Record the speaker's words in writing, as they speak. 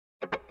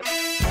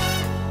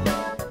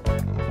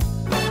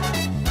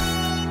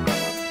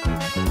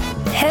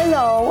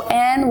Hello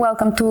and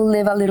welcome to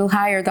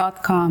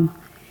livealittlehigher.com.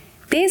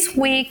 This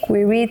week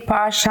we read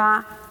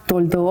Parasha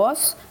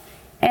Toldot,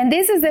 and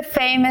this is the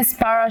famous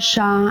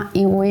parasha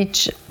in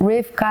which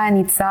Rivka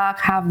and Isaac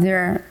have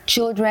their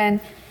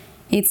children.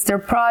 It's their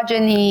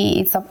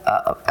progeny, it's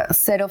a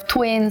set of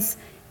twins,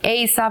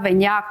 Esav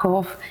and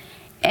Yaakov.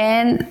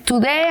 And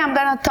today I'm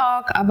going to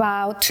talk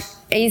about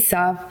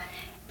Esav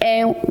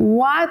and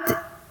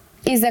what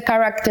is the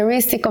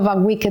characteristic of a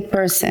wicked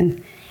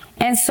person.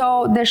 And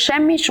so the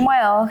Shem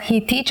Mishmuel, he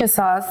teaches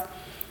us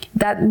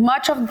that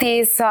much of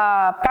this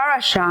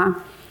parasha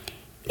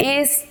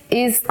is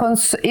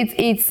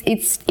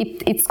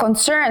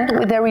concerned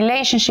with the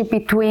relationship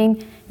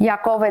between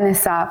Yaakov and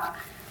Esav.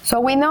 So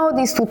we know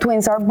these two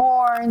twins are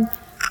born.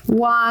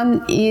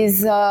 One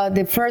is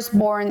the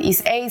firstborn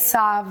is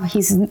Esav.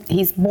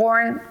 He's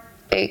born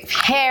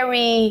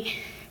hairy,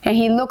 and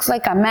he looks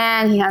like a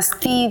man. He has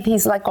teeth.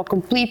 He's like a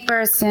complete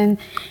person.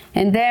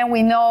 And then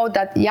we know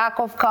that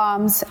Yaakov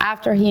comes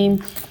after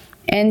him,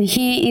 and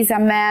he is a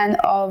man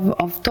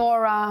of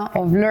Torah,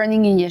 of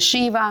learning in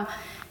yeshiva.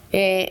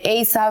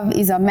 Esav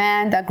is a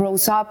man that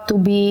grows up to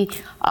be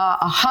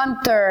a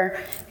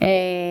hunter.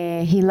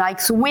 He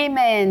likes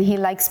women. He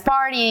likes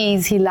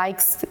parties. He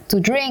likes to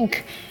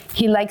drink.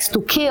 He likes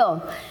to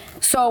kill.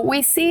 So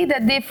we see the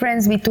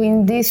difference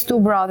between these two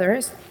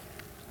brothers.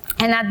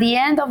 And at the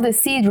end of the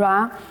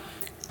Sidra,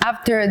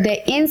 after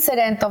the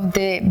incident of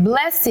the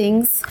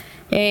blessings,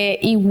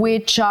 in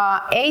which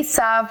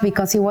Esav,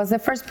 because he was the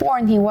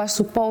firstborn, he was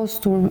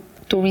supposed to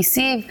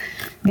receive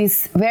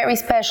this very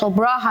special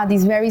bracha,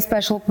 this very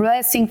special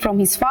blessing from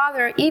his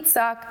father,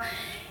 Isaac.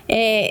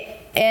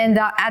 And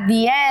at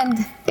the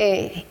end,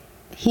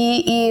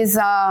 he is,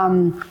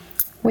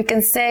 we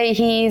can say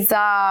he is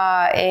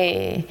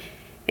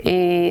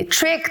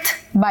tricked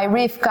by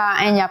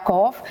Rivka and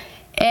Yaakov.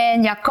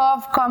 And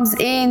Yaakov comes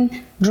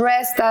in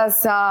dressed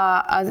as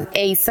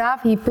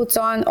Esav. He puts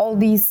on all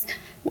these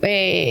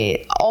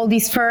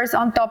furs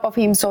on top of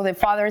him, so the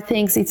father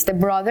thinks it's the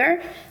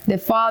brother. The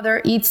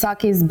father,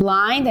 Isaac, is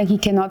blind and he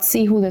cannot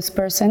see who this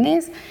person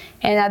is.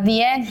 And at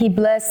the end, he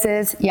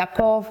blesses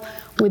Yaakov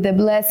with the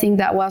blessing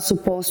that was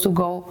supposed to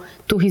go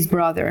to his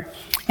brother.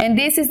 And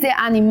this is the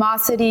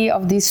animosity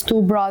of these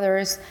two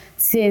brothers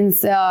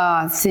since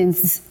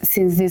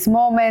this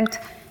moment.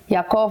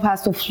 Yaakov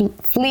has to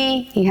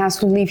flee. He has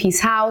to leave his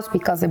house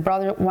because the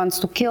brother wants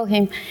to kill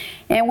him.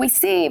 And we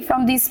see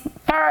from this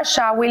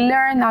parasha, we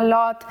learn a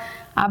lot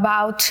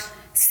about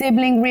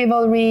sibling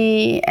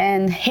rivalry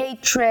and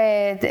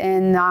hatred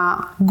and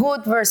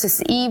good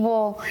versus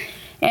evil.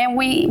 And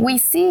we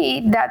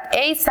see that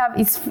Esav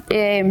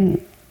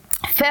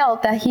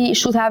felt that he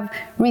should have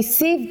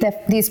received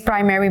this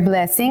primary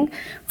blessing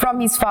from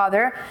his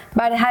father,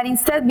 but had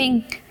instead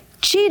been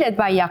cheated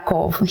by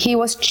Yaakov. He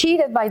was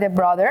cheated by the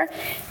brother,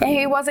 and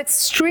he was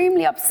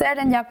extremely upset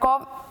in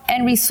Yaakov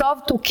and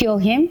resolved to kill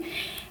him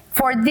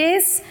for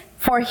his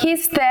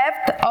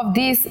theft of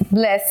this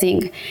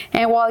blessing.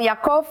 And while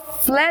Yaakov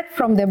fled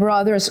from the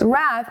brother's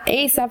wrath,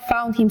 Esav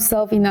found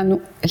himself he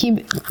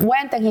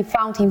went and he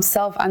found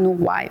himself a new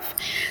wife.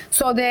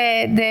 So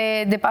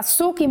the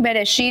pasuk in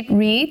Bereshit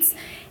reads,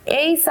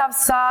 Esav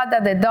saw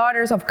that the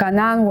daughters of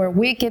Canaan were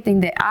wicked in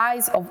the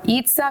eyes of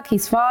Isaac,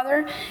 his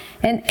father,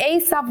 and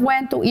Esav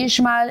went to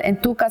Ishmael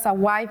and took as a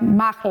wife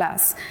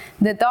Machlas,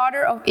 the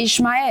daughter of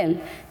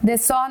Ishmael, the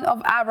son of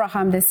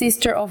Abraham, the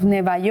sister of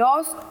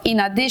Nebayot,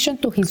 in addition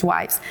to his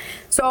wives.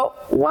 So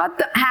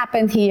what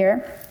happened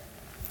here?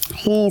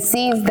 He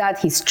sees that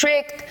he's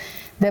tricked,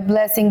 the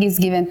blessing is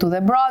given to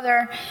the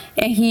brother,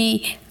 and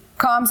he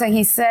comes and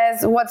he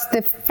says, what's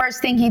the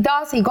first thing he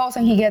does? He goes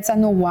and he gets a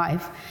new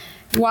wife.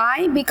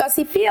 Why? Because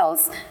he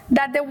feels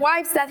that the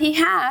wives that he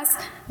has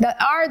that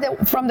are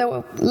from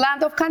the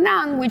land of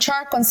Canaan, which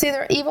are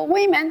considered evil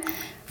women,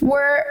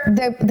 were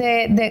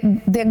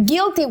the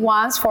guilty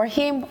ones for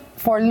him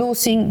for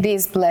losing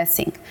this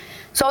blessing.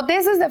 So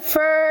this is the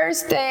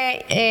first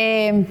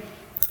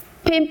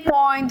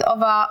pinpoint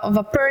of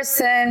a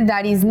person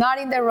that is not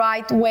in the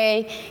right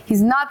way.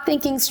 He's not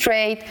thinking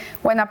straight.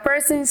 When a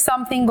person,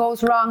 something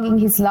goes wrong in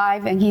his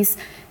life and he's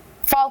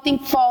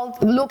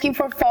looking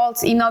for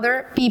faults in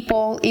other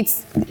people,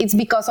 it's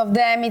because of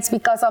them, it's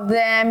because of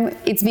them,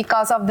 it's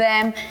because of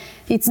them.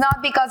 It's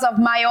not because of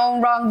my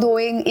own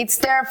wrongdoing, it's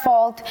their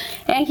fault.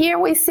 And here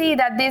we see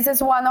that this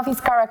is one of his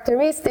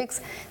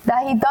characteristics,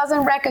 that he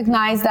doesn't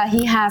recognize that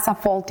he has a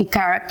faulty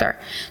character.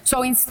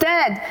 So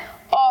instead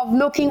of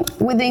looking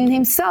within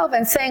himself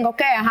and saying,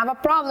 okay, I have a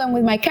problem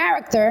with my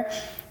character,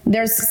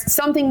 there's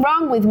something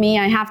wrong with me,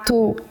 I have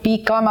to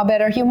become a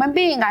better human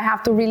being, I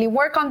have to really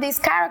work on this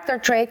character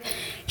trait,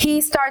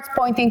 he starts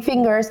pointing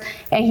fingers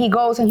and he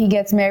goes and he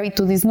gets married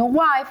to this new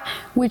wife,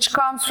 which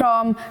comes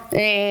from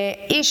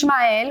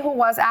Ishmael, who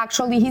was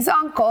actually his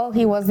uncle.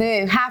 He was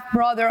the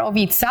half-brother of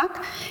Isaac,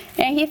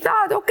 and he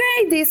thought,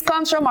 okay, this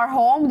comes from our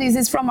home, this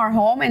is from our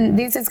home, and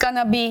this is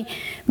gonna be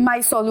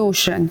my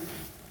solution.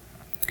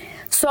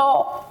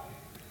 So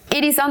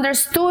it is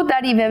understood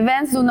that if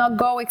events do not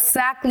go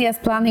exactly as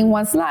planned in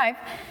one's life,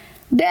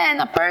 then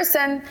a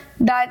person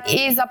that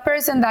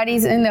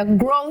is in a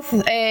growth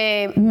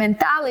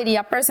mentality,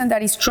 a person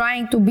that is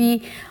trying to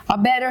be a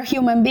better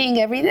human being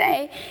every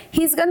day,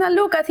 he's gonna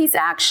look at his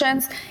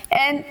actions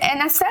and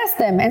assess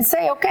them and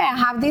say, okay, I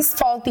have this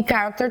faulty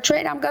character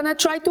trait, I'm gonna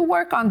try to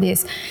work on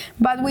this.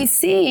 But we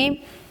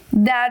see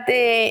that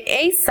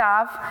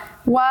Asaph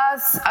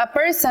was a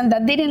person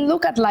that didn't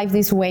look at life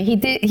this way.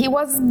 He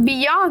was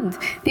beyond.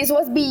 This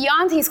was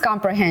beyond his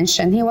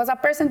comprehension. He was a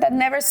person that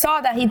never saw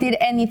that he did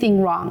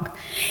anything wrong.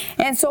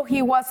 And so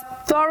he was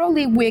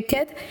thoroughly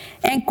wicked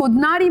and could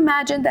not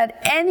imagine that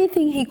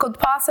anything he could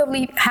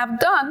possibly have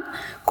done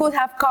could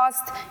have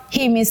caused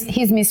him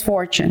his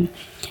misfortune.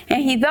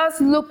 And he thus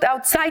looked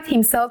outside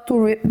himself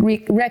to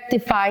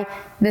rectify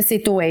the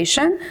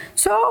situation.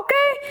 So,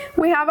 okay,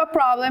 we have a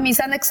problem. It's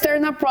an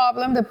external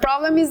problem. The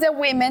problem is the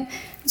women.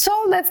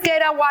 So let's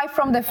get a wife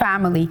from the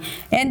family.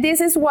 And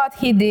this is what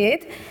he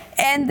did.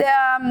 And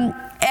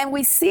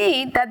we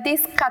see that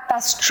this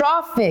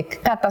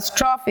catastrophic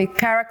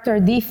character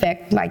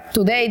defect, like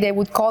today they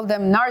would call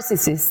them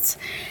narcissists,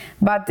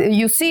 but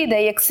you see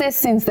they exist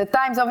since the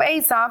times of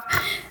Asaph,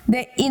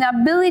 the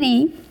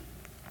inability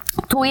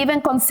to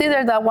even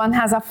consider that one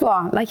has a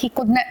flaw. Like he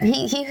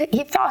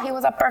thought he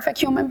was a perfect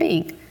human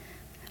being.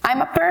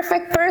 I'm a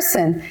perfect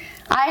person.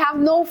 I have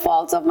no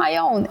faults of my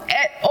own.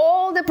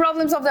 All the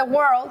problems of the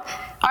world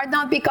are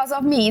not because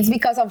of me. It's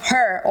because of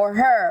her or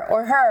her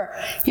or her.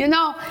 You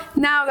know,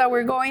 now that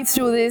we're going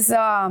through this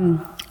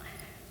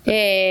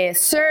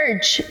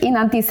surge in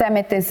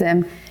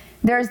anti-Semitism,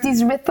 there's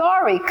this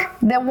rhetoric.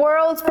 The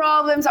world's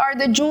problems are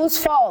the Jews'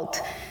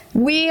 fault.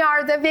 We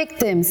are the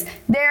victims.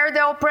 They're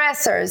the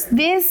oppressors.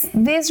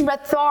 This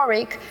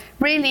rhetoric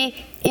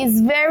really is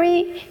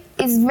very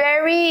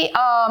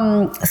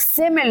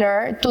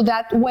similar to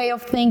that way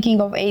of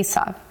thinking of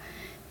Asaph.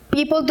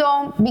 People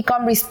don't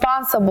become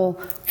responsible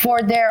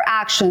for their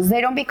actions. They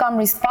don't become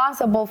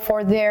responsible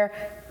for their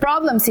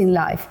problems in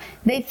life.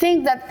 They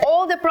think that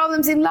all the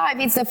problems in life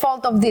is the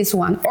fault of this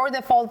one, or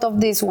the fault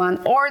of this one,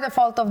 or the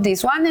fault of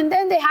this one, and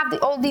then they have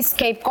all these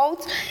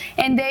scapegoats,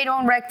 and they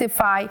don't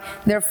rectify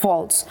their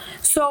faults.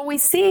 So we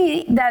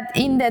see that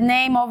in the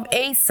name of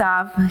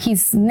Asaph,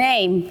 his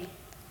name,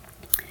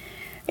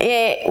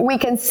 we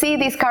can see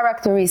this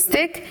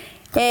characteristic.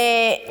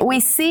 We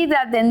see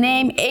that the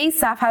name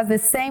Asaph has the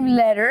same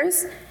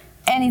letters,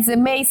 and it's the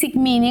basic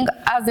meaning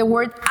as the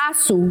word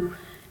asu,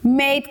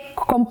 made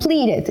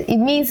completed. It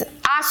means,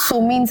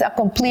 asu means a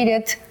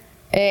completed,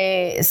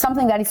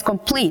 something that is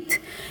complete.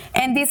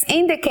 And this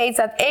indicates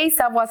that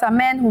Asaph was a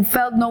man who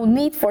felt no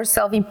need for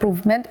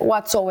self-improvement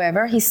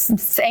whatsoever. His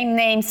same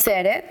name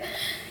said it.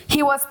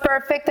 He was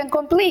perfect and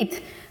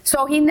complete.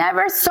 So he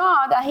never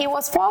saw that he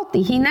was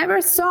faulty. He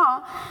never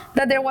saw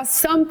that there was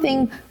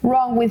something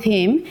wrong with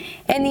him.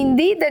 And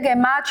indeed, the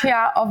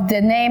gematria of the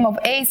name of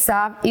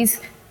Asaph is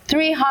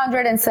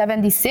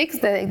 376.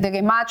 The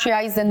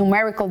gematria is the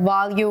numerical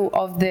value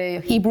of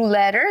the Hebrew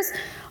letters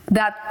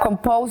that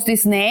compose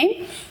this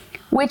name,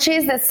 which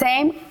is the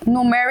same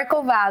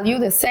numerical value,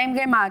 the same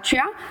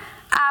gematria,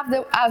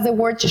 as the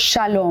word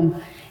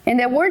shalom. And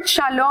the word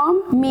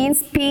shalom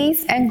means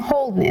peace and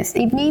wholeness.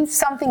 It means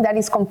something that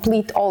is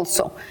complete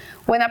also.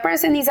 When a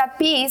person is at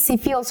peace, he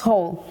feels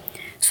whole.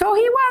 So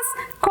he was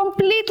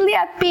completely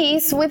at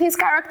peace with his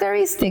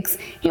characteristics.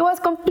 He was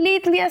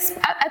completely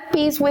at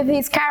peace with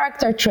his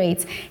character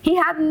traits. He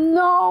had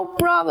no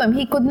problem.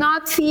 He could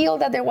not feel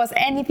that there was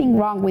anything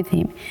wrong with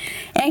him.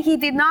 And he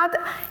did not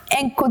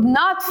and could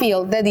not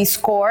feel the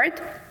discord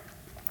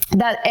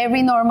that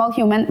every normal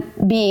human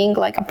being,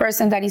 like a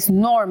person that is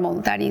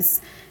normal, that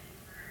is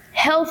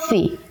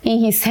healthy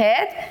in his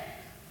head,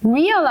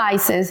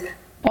 realizes,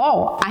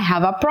 oh, I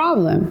have a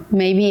problem.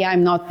 Maybe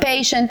I'm not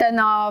patient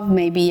enough.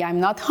 Maybe I'm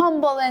not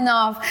humble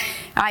enough.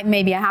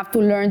 Maybe I have to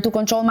learn to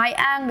control my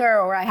anger,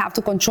 or I have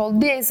to control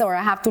this, or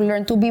I have to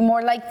learn to be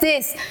more like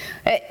this.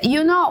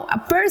 You know, a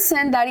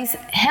person that is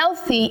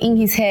healthy in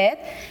his head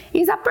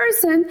is a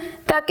person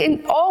that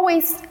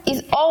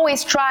is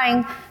always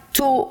trying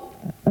to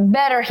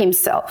better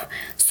himself.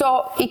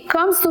 So it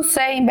comes to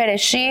say in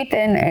Bereshit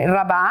and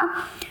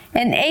Rabbah,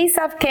 and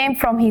Asaph came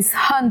from his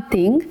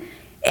hunting.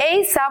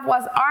 Asaph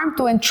was armed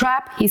to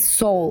entrap his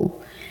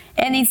soul.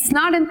 And it's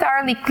not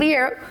entirely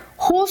clear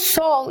whose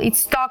soul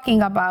it's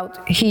talking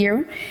about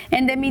here.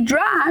 And the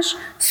Midrash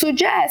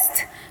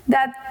suggests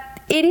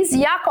that it is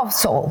Jacob's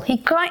soul. He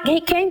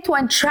came to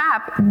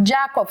entrap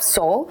Jacob's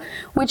soul,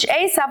 which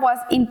Asaph was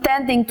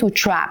intending to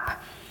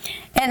trap.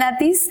 And at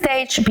this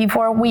stage,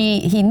 before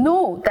he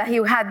knew that he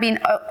had been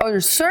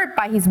usurped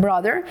by his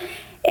brother,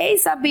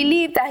 Asaph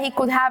believed that he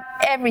could have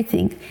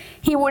everything.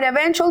 He would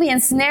eventually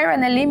ensnare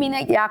and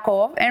eliminate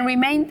Jacob and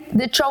remain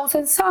the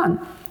chosen son,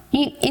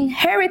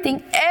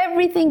 inheriting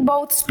everything,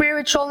 both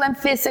spiritual and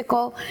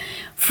physical,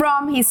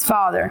 from his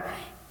father.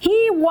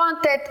 He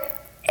wanted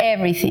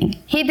everything.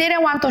 He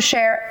didn't want to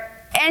share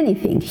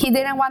anything. He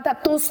didn't want a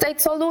two-state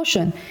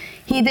solution.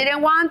 He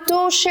didn't want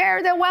to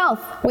share the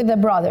wealth with the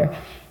brother.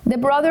 The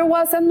brother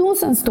was a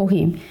nuisance to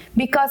him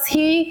because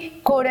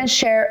he couldn't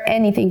share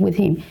anything with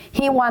him.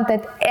 He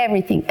wanted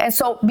everything. And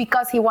so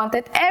because he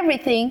wanted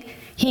everything,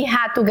 he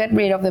had to get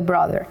rid of the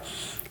brother.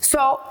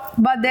 So,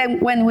 but then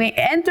when we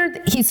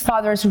entered his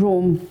father's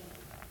room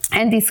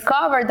and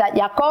discovered that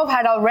Yaakov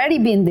had already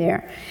been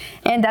there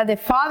and that the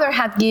father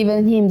had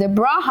given him the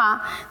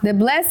bracha, the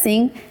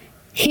blessing,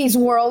 his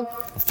world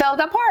fell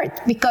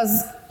apart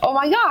because, oh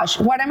my gosh,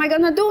 what am I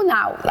going to do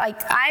now?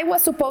 Like, I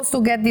was supposed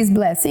to get this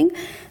blessing.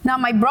 Now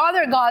my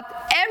brother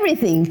got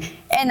everything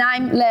and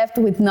I'm left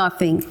with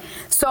nothing.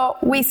 So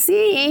we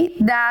see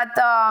that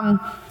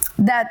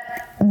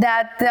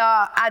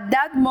at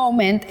that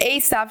moment,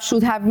 Asaph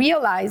should have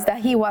realized that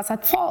he was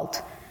at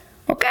fault.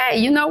 Okay,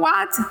 you know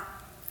what?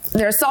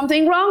 There's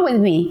something wrong with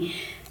me.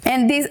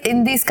 And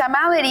this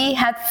calamity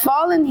had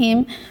fallen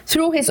him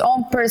through his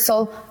own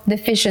personal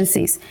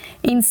deficiencies.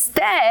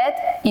 Instead,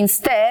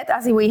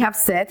 as we have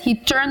said, he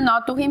turned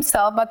not to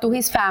himself but to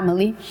his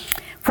family.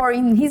 For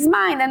in his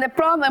mind, and the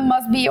problem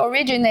must be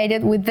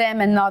originated with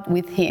them and not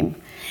with him.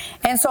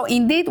 And so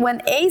indeed,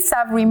 when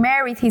Asaph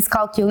remarried, his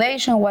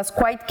calculation was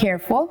quite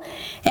careful,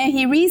 and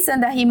he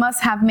reasoned that he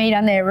must have made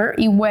an error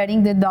in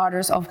wedding the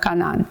daughters of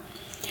Canaan.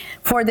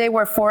 For they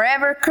were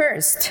forever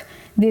cursed.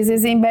 This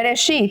is in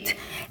Bereshit.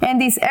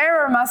 And this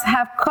error must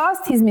have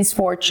caused his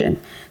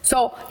misfortune.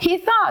 So he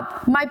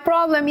thought, my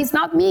problem is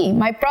not me.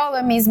 My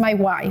problem is my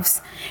wife's.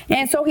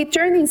 And so he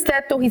turned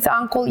instead to his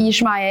uncle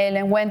Ishmael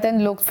and went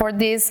and looked for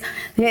this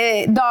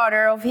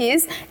daughter of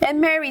his and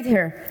married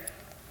her.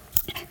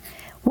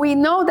 We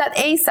know that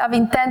Asaph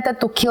intended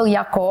to kill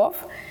Yaakov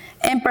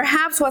and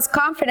perhaps was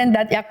confident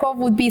that Yaakov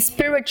would be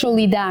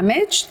spiritually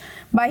damaged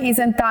by his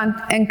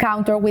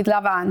encounter with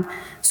Lavan.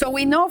 So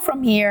we know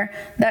from here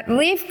that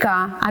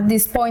Rivka, at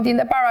this point in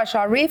the parasha,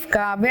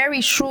 Rivka, a very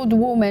shrewd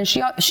woman,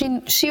 she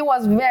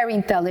was very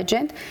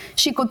intelligent.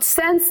 She could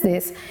sense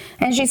this.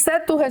 And she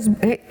said to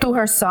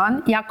her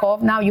son,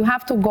 Yaakov, now you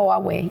have to go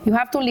away. You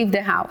have to leave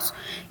the house.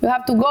 You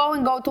have to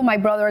go to my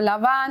brother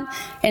Lavan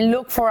and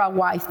look for a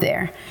wife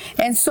there.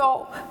 And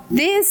so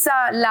this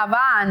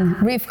Lavan,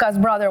 Rivka's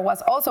brother,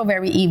 was also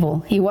very evil.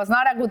 He was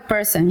not a good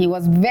person. He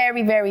was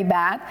very, very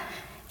bad.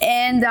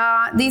 And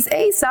this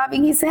Asaph,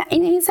 in his head,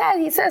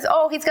 he says,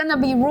 oh, he's going to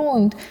be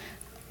ruined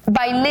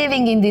by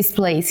living in this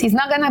place. He's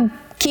not going to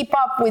keep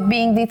up with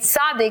being the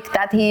tzaddik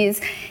that he is.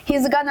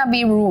 He's going to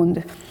be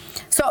ruined.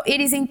 So it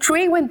is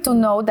intriguing to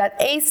know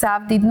that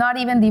Asaph did not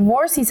even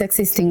divorce his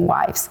existing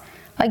wives.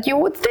 Like you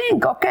would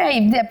think,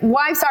 okay, if the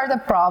wives are the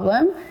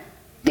problem,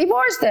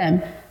 divorce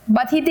them.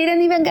 But he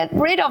didn't even get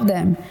rid of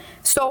them.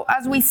 So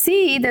as we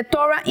see, the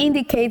Torah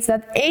indicates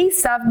that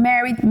Asaph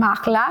married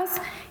Machlas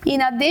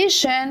in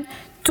addition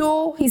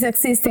to his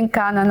existing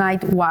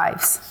Canaanite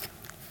wives.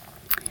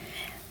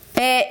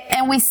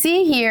 And we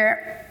see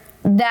here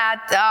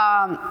that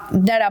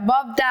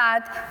above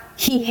that,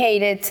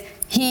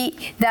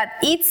 that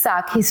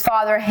Isaac, his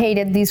father,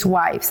 hated these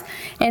wives.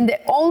 And the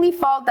only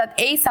fault that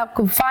Asaph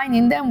could find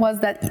in them was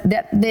that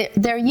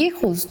their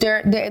yichus,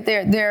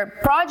 their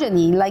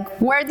progeny, like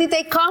where did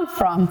they come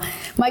from?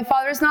 My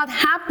father's not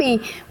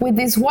happy with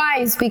these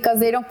wives because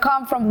they don't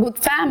come from good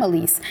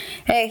families.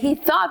 He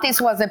thought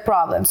this was a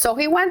problem. So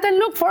he went and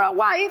looked for a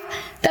wife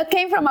that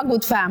came from a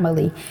good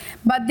family.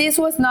 But this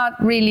was not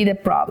really the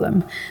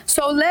problem.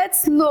 So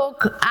let's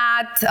look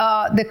at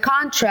the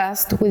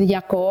contrast with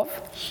Yaakov.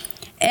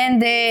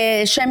 And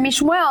the Shem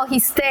Mishmuel, he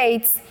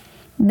states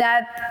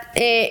that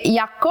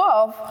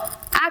Yaakov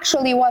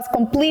actually was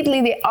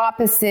completely the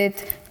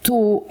opposite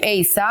to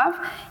Asaph.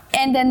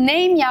 And the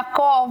name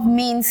Yaakov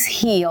means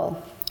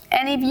heel.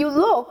 And if you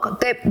look,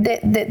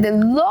 the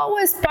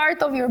lowest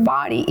part of your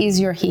body is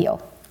your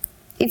heel.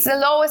 It's the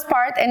lowest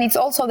part, and it's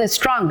also the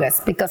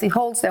strongest because it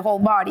holds the whole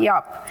body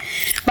up.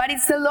 But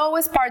it's the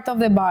lowest part of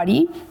the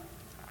body.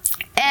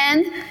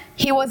 And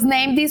he was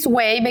named this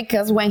way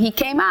because when he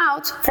came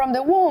out from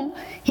the womb,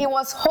 he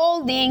was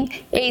holding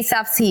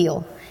Asaph's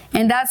heel.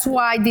 And that's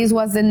why this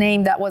was the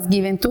name that was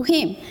given to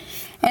him.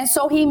 And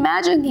so he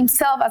imagined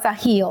himself as a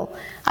heel,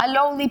 a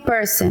lowly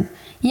person.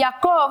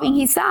 Yaakov, in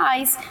his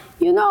eyes,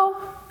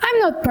 I'm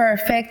not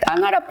perfect.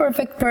 I'm not a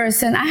perfect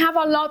person. I have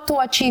a lot to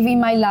achieve in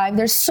my life.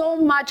 There's so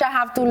much I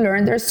have to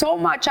learn. There's so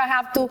much I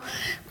have to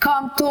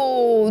come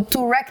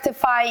to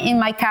rectify in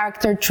my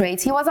character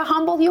traits. He was a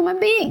humble human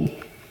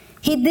being.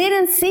 He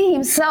didn't see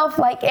himself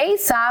like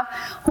Asaph,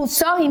 who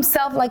saw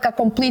himself like a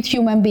complete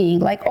human being.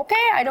 Like,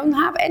 okay, I don't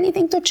have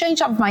anything to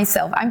change of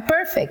myself. I'm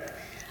perfect.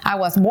 I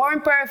was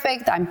born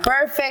perfect. I'm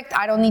perfect.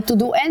 I don't need to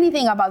do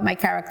anything about my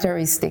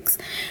characteristics.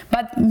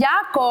 But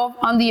Yaakov,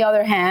 on the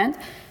other hand,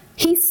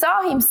 he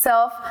saw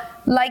himself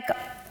like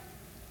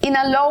in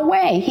a low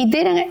way.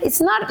 It's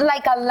not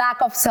like a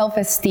lack of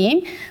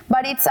self-esteem,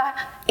 but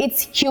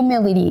it's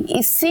humility.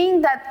 It's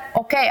seeing that,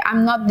 okay,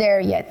 I'm not there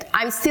yet.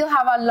 I still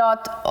have a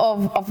lot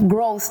of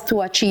growth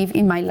to achieve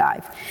in my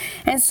life.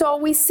 And so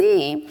we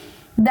see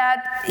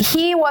that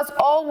he was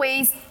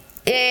always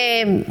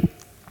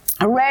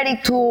ready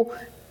to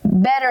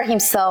better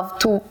himself,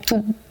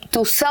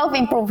 to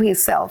self-improve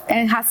himself.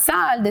 And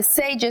Hassal, the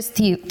sages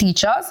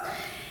teach us,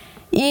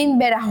 in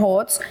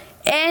Berahot,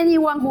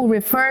 anyone who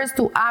refers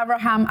to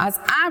Abraham as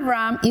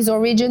Abram, his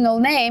original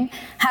name,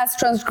 has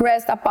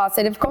transgressed a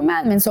positive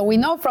commandment. So we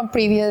know from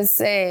previous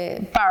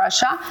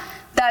parasha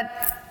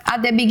that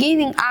at the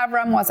beginning,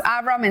 Abram was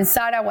Abram and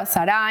Sarah was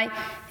Sarai.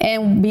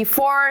 And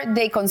before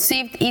they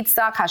conceived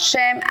Yitzhak,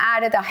 Hashem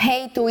added a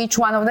hey to each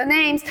one of the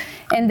names,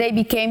 and they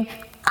became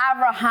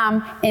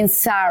Abraham and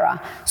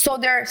Sarah. So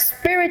their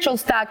spiritual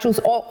status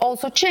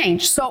also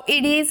changed. So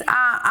it is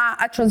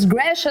a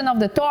transgression of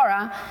the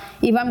Torah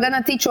if I'm going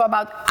to teach you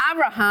about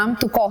Abraham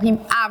to call him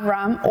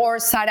Abram or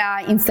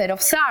Sarai instead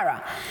of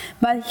Sarah.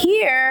 But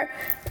here,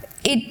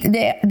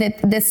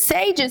 the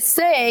sages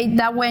say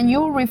that when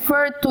you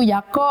refer to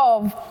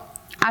Yaakov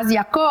as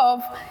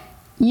Yaakov,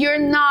 and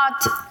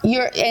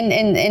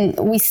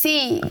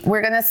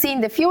we're going to see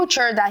in the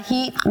future that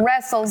he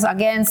wrestles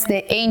against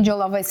the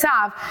angel of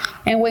Esav.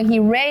 And when he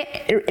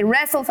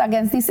wrestles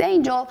against this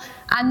angel,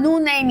 a new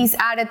name is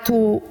added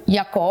to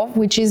Yaakov,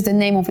 which is the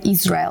name of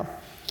Israel.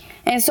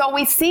 And so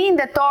we see in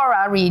the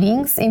Torah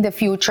readings in the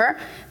future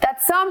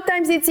that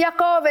sometimes it's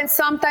Yaakov and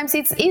sometimes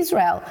it's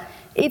Israel.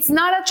 It's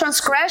not a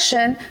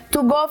transgression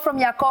to go from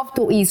Yaakov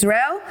to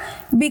Israel,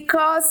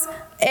 because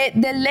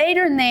the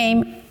later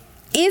name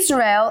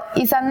Israel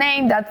is a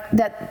name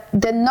that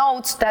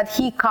denotes that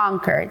he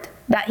conquered.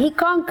 He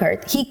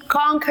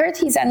conquered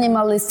his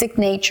animalistic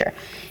nature.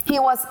 He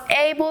was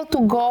able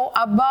to go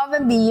above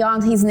and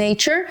beyond his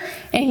nature,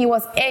 and he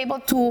was able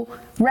to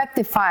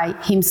rectify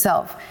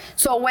himself.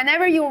 So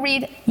whenever you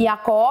read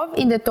Yaakov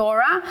in the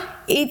Torah,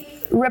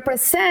 it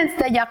represents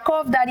the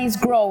Yaakov that is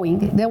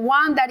growing, the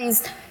one that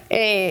is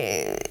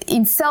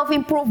in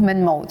self-improvement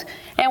mode.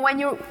 And when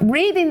you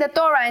read in the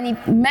Torah and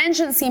it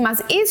mentions him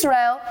as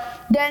Israel,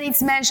 then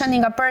it's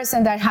mentioning a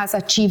person that has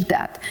achieved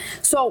that.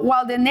 So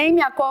while the name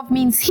Yaakov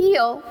means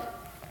heel,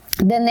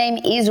 the name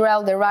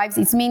Israel derives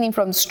its meaning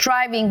from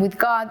striving with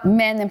God,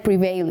 man, and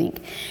prevailing.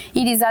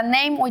 It is a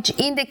name which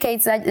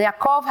indicates that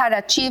Yaakov had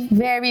achieved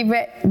very,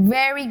 very,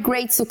 very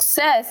great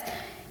success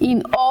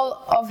in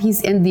all of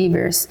his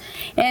endeavors.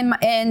 And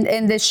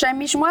the Shem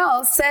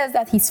Mishmuel says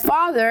that his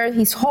father,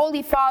 his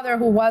holy father,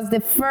 who was the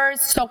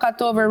first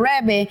Sokatover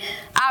Rebbe,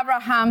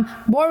 Abraham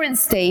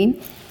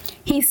Borenstein,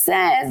 he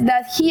says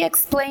that he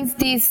explains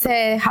this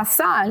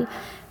Hassal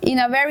in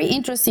a very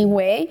interesting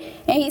way.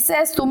 And he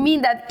says to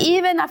mean that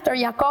even after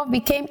Yaakov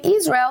became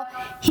Israel,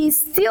 he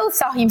still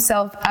saw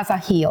himself as a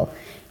heel.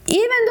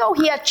 Even though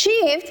he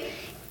achieved,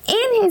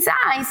 in his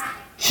eyes,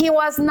 he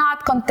was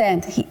not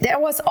content. There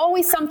was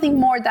always something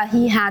more that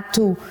he had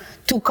to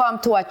come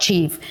to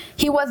achieve.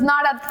 He was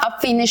not a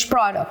finished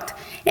product.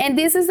 And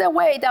this is the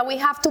way that we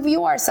have to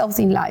view ourselves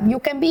in life. You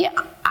can be,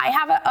 I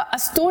have a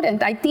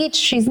student I teach,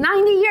 she's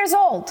 90 years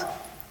old.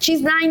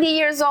 She's 90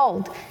 years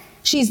old.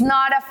 She's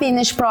not a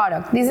finished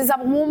product. This is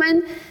a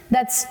woman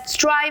that's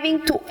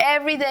striving to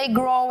every day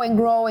grow and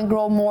grow and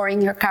grow more in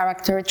her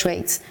character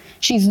traits.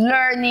 She's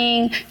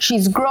learning,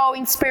 she's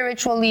growing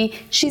spiritually.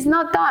 She's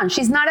not done.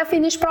 She's not a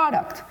finished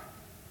product.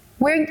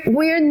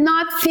 We're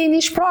not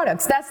finished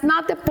products. That's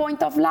not the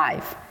point of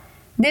life.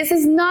 This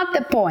is not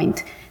the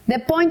point. The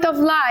point of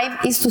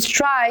life is to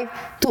strive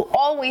to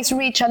always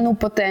reach a new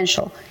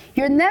potential.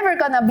 You're never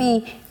going to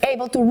be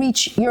able to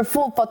reach your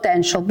full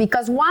potential,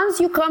 because once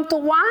you come to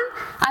one,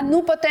 a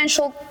new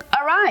potential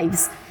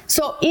arrives.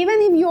 So even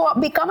if you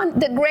become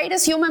the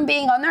greatest human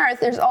being on earth,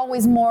 there's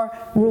always more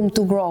room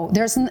to grow.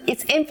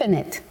 It's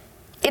infinite.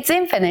 It's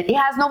infinite. It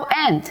has no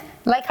end,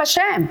 like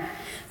Hashem.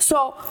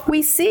 So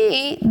we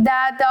see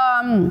that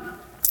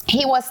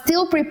he was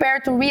still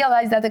prepared to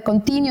realize that the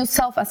continuous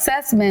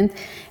self-assessment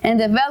and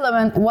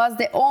development was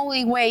the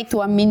only way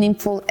to a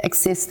meaningful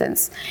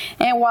existence.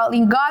 And while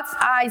in God's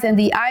eyes and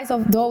the eyes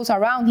of those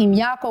around him,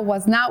 Yaakov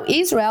was now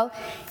Israel,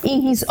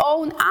 in his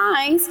own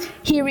eyes,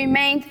 he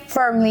remained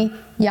firmly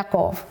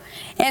Yaakov.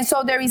 And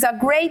so there is a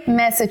great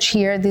message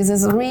here. This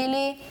is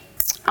really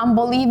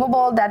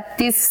unbelievable that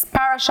this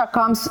parasha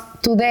comes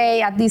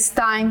today at this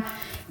time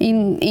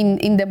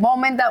in the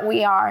moment that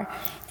we are.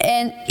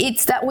 And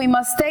it's that we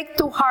must take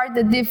to heart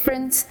the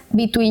difference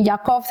between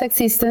Yaakov's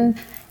existence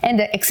and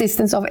the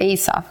existence of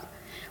Esau.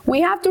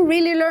 We have to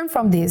really learn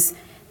from this,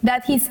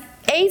 that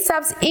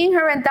Esau's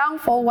inherent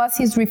downfall was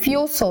his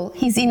refusal,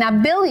 his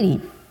inability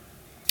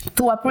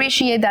to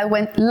appreciate that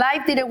when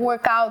life didn't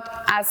work out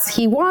as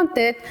he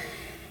wanted,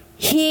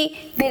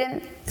 he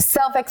didn't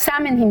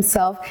self-examine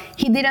himself.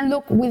 He didn't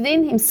look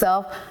within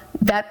himself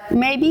that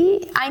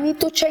maybe I need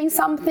to change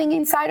something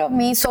inside of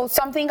me so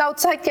something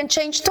outside can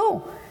change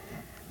too.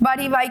 But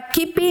if I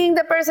keep being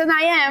the person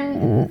I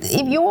am,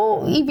 if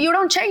you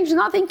don't change,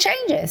 nothing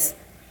changes.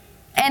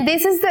 And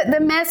this is the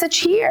message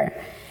here.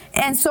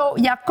 And so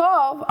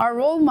Yaakov, our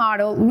role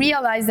model,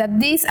 realized that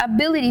this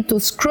ability to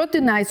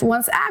scrutinize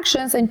one's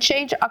actions and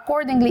change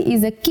accordingly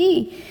is the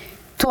key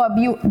to a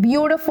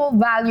beautiful,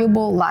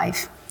 valuable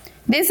life.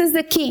 This is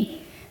the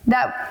key,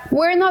 that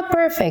we're not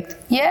perfect.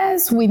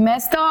 Yes, we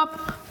messed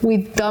up,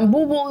 we've done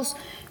boo-boos,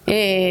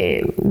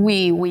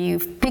 we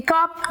pick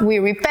up, we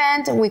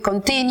repent, we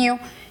continue.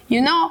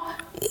 You know,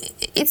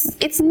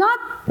 it's not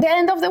the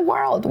end of the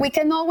world. We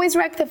can always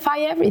rectify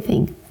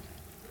everything.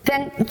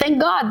 Thank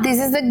God, this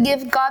is the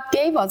gift God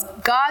gave us.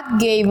 God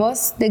gave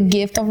us the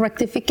gift of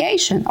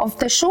rectification, of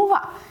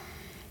teshuvah.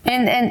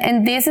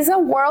 And this is a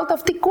world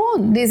of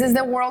tikkun. This is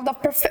the world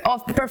of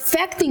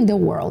perfecting the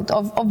world,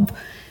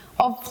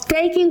 of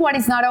taking what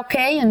is not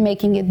okay and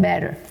making it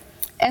better.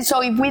 And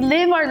so if we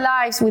live our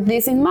lives with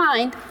this in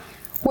mind,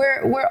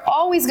 we're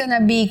always going to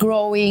be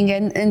growing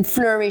and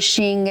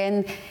flourishing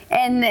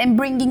and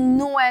bringing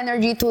new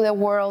energy to the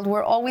world.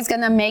 We're always going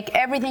to make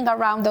everything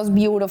around us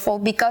beautiful,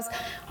 because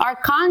our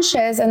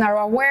conscience and our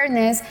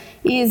awareness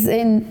is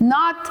in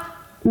not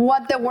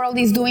what the world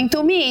is doing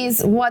to me,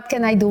 is what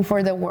can I do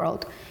for the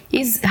world.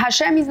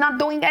 Hashem is not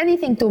doing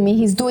anything to me,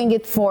 He's doing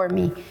it for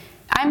me.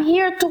 I'm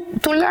here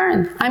to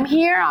learn. I'm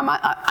here, I'm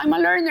a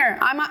learner.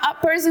 I'm a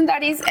person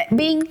that is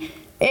being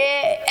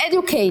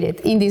educated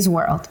in this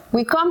world.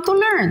 We come to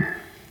learn.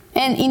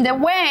 And in the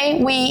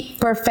way, we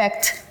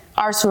perfect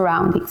our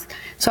surroundings.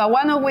 So I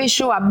want to wish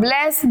you a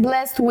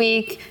blessed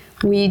week.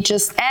 We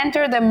just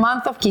entered the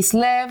month of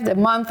Kislev, the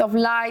month of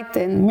light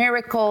and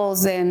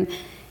miracles and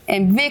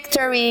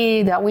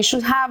victory, that we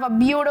should have a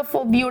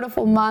beautiful,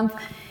 beautiful month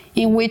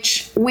in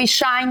which we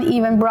shine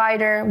even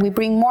brighter, we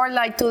bring more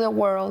light to the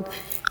world,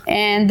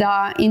 and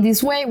in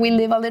this way we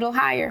live a little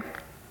higher.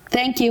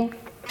 Thank you.